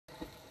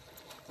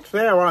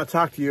Today I want to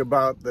talk to you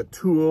about the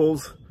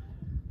tools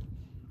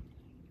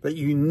that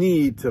you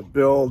need to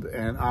build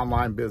an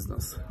online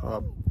business.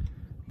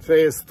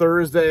 Today is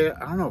Thursday. I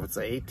don't know if it's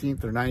the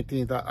 18th or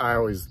 19th. I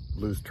always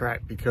lose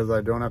track because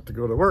I don't have to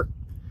go to work.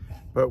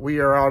 But we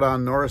are out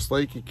on Norris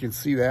Lake. You can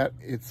see that.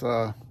 It's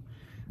I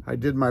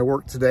did my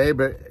work today,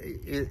 but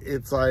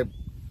it's like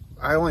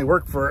I only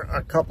work for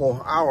a couple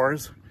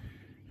hours.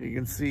 You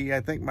can see,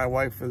 I think my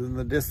wife is in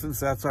the distance.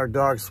 That's our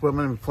dog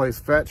swimming and plays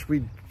fetch.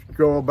 We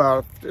go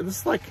about,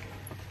 it's like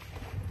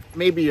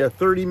maybe a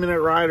 30-minute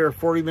ride or a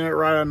 40-minute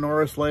ride on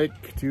Norris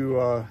Lake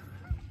to,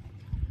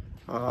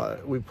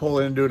 we pull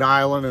into an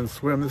island and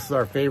swim. This is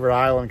our favorite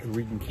island because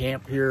we can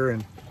camp here,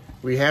 and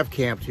we have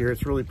camped here.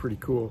 It's really pretty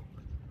cool.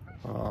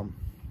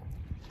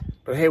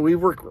 But hey, we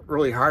work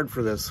really hard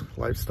for this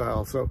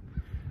lifestyle. So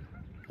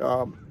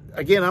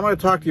again, I'm going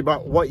to talk to you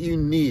about what you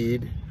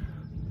need,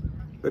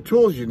 the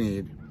tools you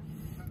need.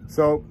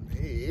 So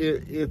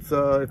if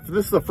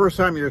this is the first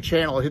time you're a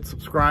channel, hit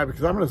subscribe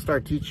because I'm going to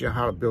start teaching you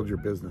how to build your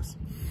business.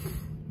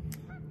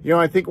 You know,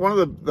 I think one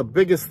of the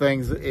biggest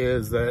things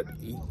is that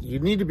you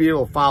need to be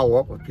able to follow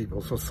up with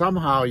people. So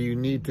somehow you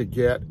need to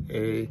get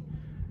an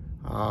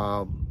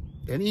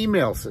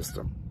email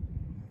system.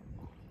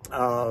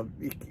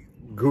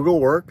 Google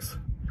works.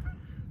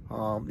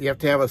 You have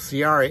to have a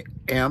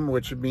CRM,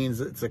 which means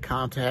it's a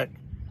contact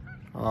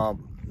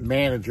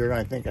manager. And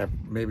I think I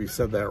maybe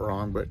said that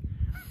wrong, but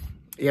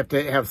you have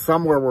to have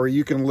somewhere where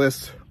you can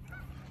list.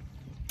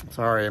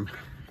 Sorry, I'm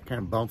kind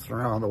of bouncing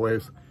around on the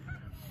waves.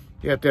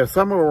 You have to have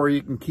somewhere where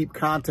you can keep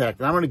contact.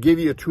 And I'm going to give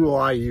you a tool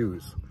I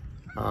use.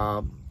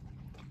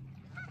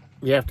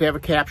 You have to have a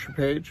capture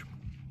page.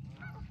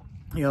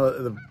 You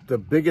know, the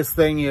biggest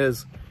thing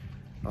is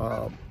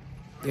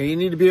you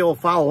need to be able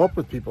to follow up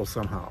with people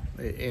somehow.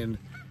 In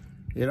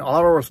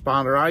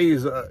autoresponder, I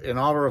use an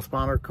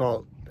autoresponder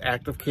called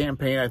Active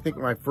Campaign. I think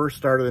when I first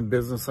started in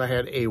business, I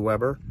had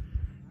Aweber,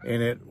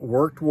 and it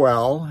worked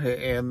well.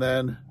 And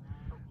then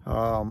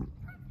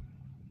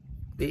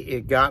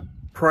it got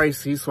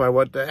pricey, so I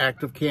went to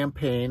Active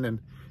Campaign, and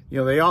you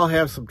know, they all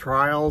have some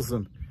trials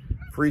and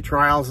free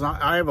trials. And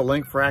I have a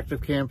link for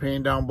Active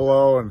Campaign down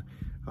below, and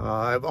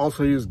I've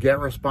also used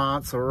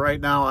GetResponse. So right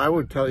now I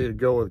would tell you to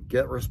go with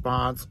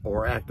GetResponse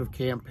or Active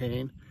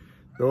Campaign.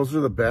 Those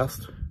are the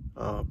best,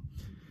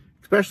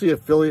 especially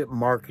affiliate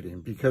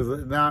marketing, because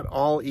not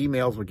all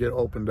emails will get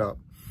opened up.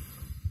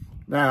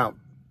 Now,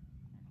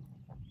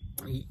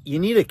 you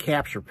need a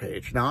capture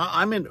page. Now,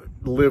 I'm in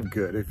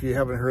LiveGood, if you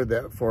haven't heard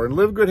that before. And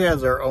LiveGood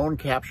has their own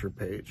capture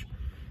page.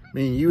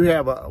 Meaning you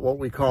have what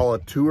we call a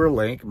tour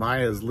link.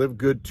 Mine is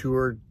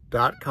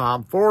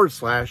livegoodtour.com /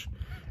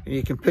 and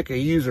you can pick a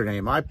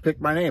username. I pick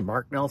my name,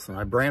 Mark Nelson.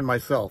 I brand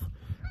myself.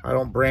 I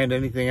don't brand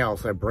anything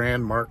else. I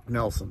brand Mark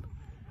Nelson.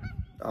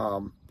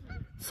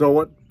 So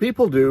what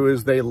people do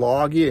is they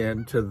log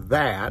in to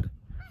that.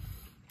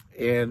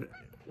 And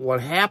what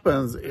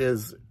happens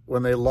is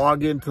when they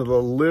log into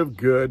the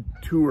LiveGood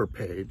tour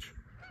page,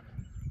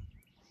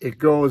 it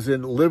goes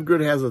in.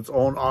 LiveGood has its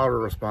own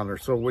autoresponder.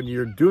 So when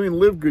you're doing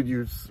LiveGood,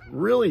 you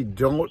really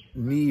don't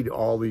need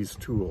all these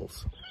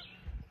tools.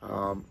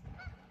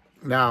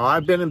 Now,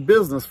 I've been in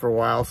business for a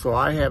while, so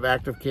I have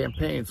Active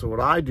Campaign. So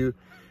what I do,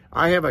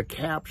 I have a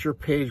capture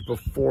page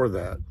before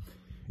that.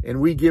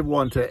 And we give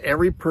one to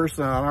every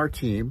person on our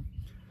team.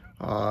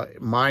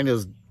 Mine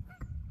is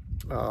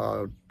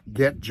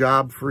Get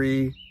Job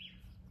Free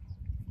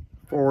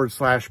 /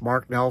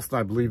 Mark Nelson,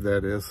 I believe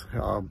that is.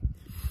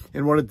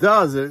 And what it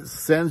does is it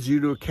sends you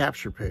to a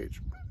capture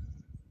page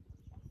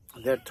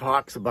that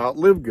talks about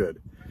LiveGood.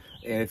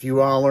 And if you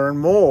want to learn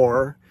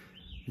more,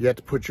 you have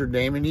to put your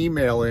name and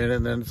email in,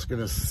 and then it's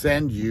going to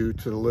send you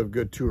to the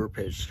LiveGood tour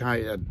page. It's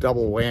kind of a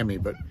double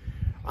whammy, but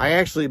I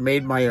actually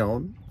made my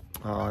own.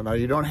 Now,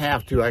 you don't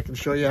have to. I can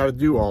show you how to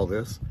do all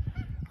this,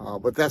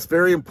 but that's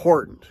very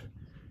important.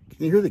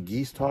 Can you hear the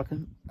geese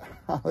talking?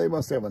 They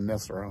must have a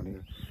nest around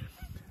here.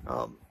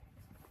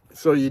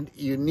 So you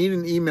need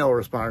an email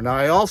responder. Now,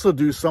 I also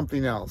do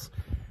something else,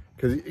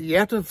 because you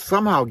have to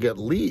somehow get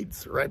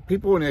leads, right?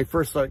 People, when they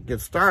first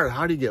get started,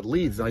 how do you get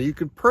leads? Now, you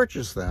can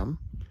purchase them.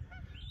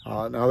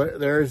 Now,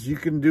 you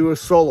can do a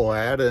solo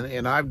ad,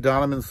 and I've done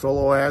them in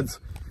solo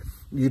ads.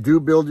 You do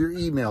build your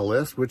email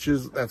list,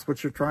 that's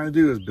what you're trying to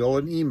do, is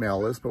build an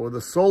email list. But with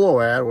a solo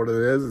ad, what it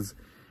is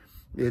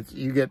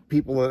you get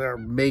people that are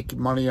making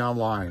money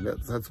online.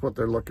 That's what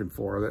they're looking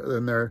for.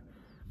 And they're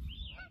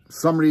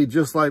somebody,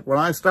 just like when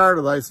I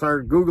started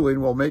Googling,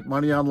 well, make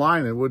money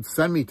online, and it would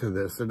send me to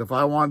this. And if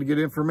I wanted to get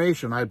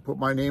information, I'd put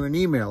my name and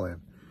email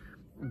in.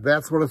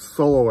 That's what a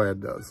solo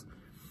ad does.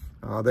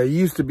 They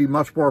used to be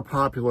much more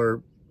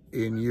popular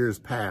in years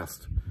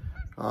past.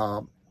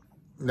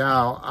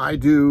 Now, I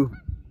do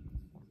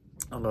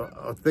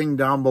a thing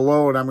down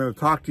below, and I'm going to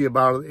talk to you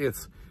about it.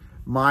 It's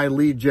my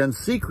lead gen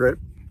secret,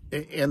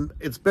 and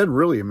it's been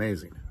really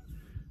amazing.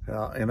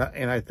 And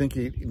I think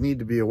you need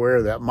to be aware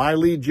of that. My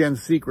lead gen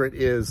secret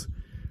is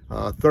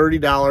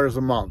 $30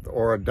 a month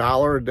or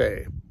 $1 a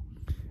day.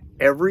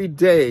 Every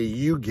day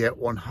you get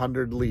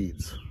 100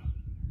 leads.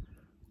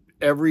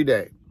 Every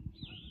day.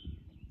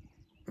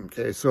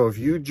 Okay, so if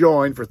you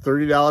join for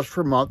 $30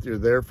 per month, you're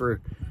there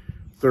for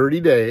 30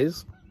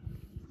 days,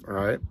 all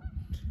right?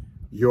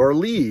 Your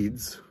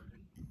leads,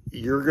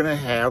 you're going to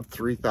have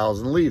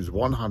 3,000 leads,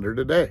 100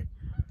 a day.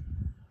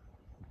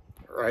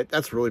 All right,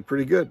 that's really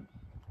pretty good.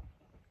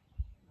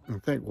 I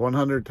think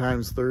 100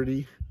 times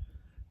 30,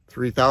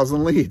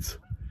 3,000 leads.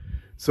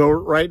 So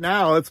right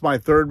now, it's my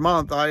third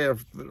month. I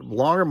have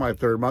my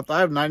third month.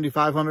 I have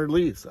 9,500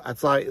 leads.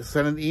 That's I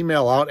send an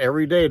email out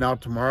every day. Now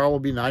tomorrow will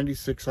be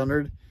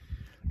 9,600.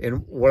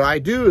 And what I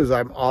do is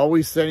I'm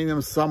always sending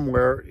them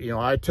somewhere. You know,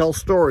 I tell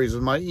stories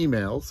in my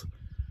emails,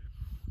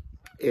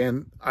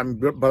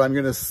 but I'm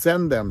going to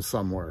send them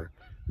somewhere.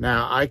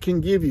 Now I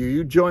can give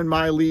you join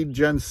my lead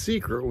gen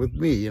secret with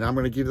me, and I'm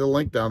going to give you the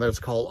link down there. It's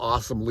called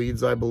Awesome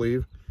Leads, I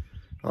believe.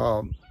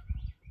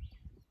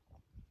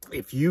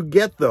 If you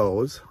get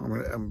those,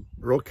 I'm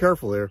real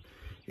careful there.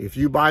 If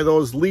you buy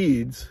those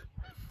leads,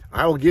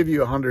 I will give you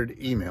 100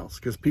 emails,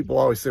 because people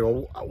always say,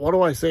 well, what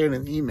do I say in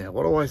an email?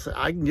 What do I say?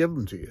 I can give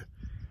them to you,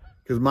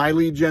 because my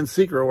lead gen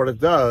secret, what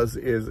it does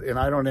is, and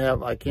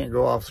I can't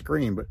go off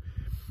screen, but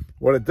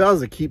what it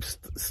does, it keeps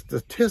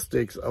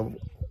statistics of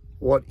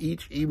what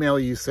each email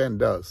you send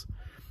does.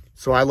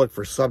 So I look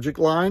for subject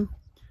line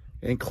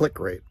and click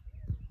rate.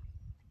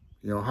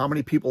 You know, how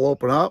many people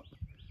open up,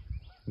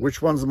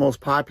 which one's the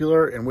most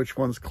popular, and which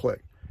ones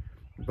click.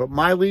 But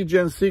my lead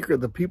gen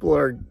secret, the people that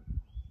are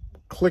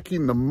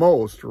clicking the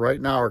most right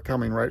now are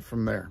coming right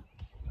from there.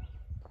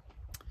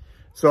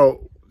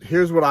 So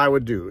here's what I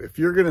would do. If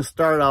you're going to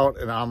start out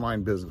an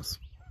online business,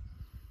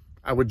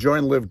 I would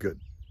join LiveGood.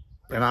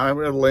 And I have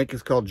a link,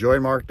 it's called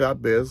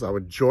joinmark.biz. I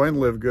would join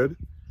LiveGood,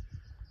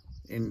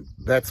 and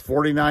that's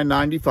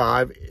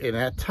 $49.95. And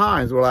at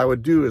times what I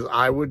would do is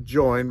I would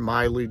join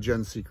my lead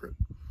gen secret,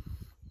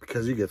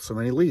 because you get so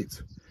many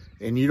leads.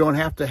 And you don't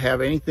have to have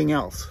anything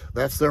else.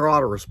 That's their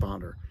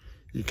autoresponder.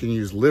 You can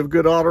use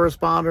LiveGood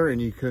autoresponder,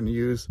 and you can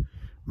use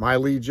my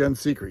lead gen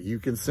secret. You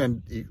can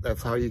send,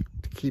 that's how you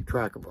keep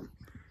track of them.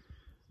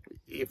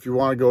 If you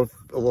want to go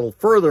a little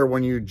further,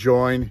 when you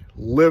join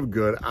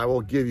LiveGood, I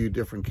will give you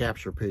different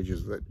capture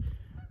pages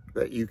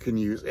that you can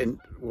use and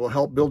will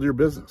help build your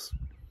business.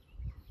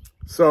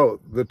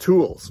 So the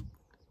tools,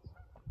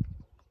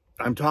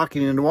 I'm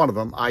talking into one of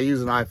them. I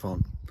use an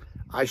iPhone.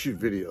 I shoot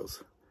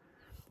videos.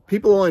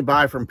 People only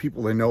buy from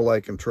people they know,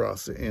 like, and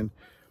trust. And,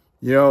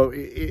 you know,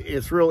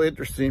 it's real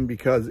interesting,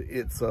 because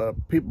it's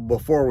people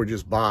before would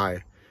just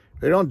buy.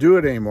 They don't do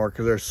it anymore,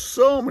 because there's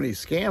so many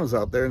scams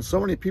out there and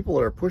so many people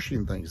that are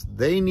pushing things.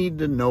 They need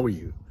to know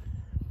you.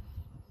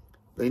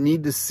 They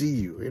need to see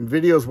you. And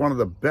video is one of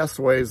the best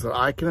ways that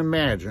I can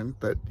imagine,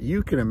 that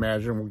you can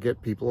imagine, will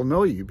get people to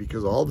know you,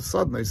 because all of a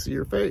sudden they see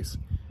your face.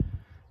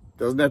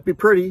 Doesn't have to be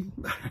pretty,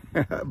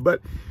 but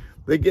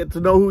they get to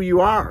know who you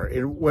are.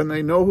 And when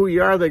they know who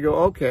you are, they go,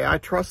 okay, I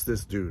trust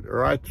this dude,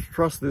 or I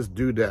trust this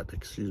dudette,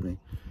 excuse me.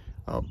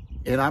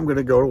 And I'm going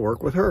to go to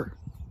work with her.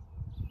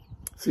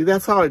 See,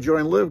 that's how I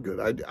joined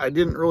LiveGood. I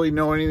didn't really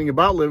know anything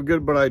about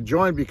LiveGood, but I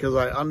joined because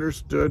I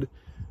understood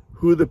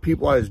who the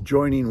people I was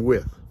joining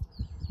with.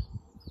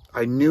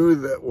 I knew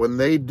that when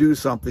they do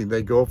something,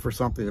 they go for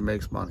something that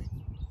makes money.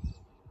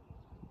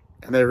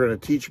 And they're going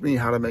to teach me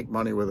how to make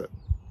money with it.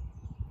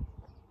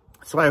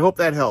 So I hope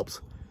that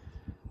helps.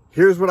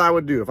 Here's what I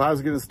would do if I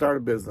was going to start a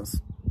business.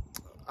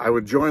 I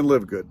would join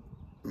LiveGood,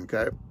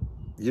 okay?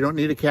 You don't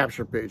need a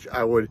capture page.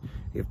 I would,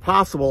 if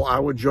possible, I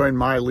would join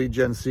my lead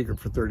gen secret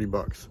for 30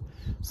 bucks.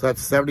 So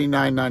that's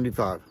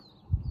 $79.95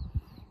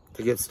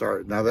 to get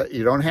started. Now, that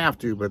you don't have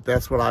to, but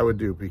that's what I would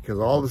do, because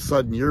all of a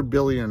sudden you're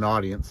building an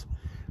audience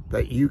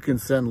that you can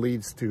send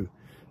leads to.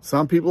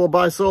 Some people will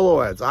buy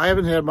solo ads. I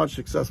haven't had much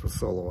success with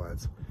solo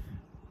ads.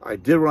 I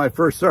did when I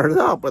first started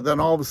out, but then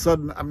all of a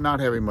sudden I'm not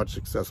having much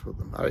success with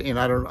them. And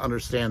I don't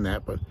understand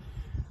that, but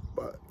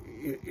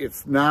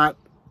it's not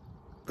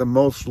the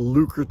most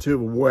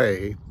lucrative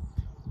way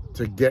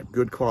to get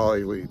good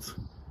quality leads.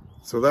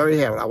 So there you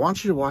have it. I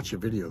want you to watch a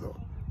video though.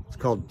 It's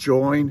called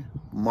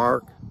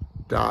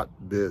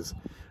joinmark.biz.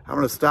 I'm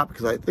going to stop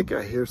because I think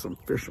I hear some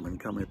fishermen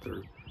coming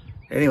through.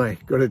 Anyway,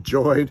 go to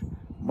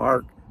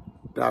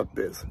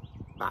joinmark.biz.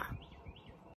 Bye.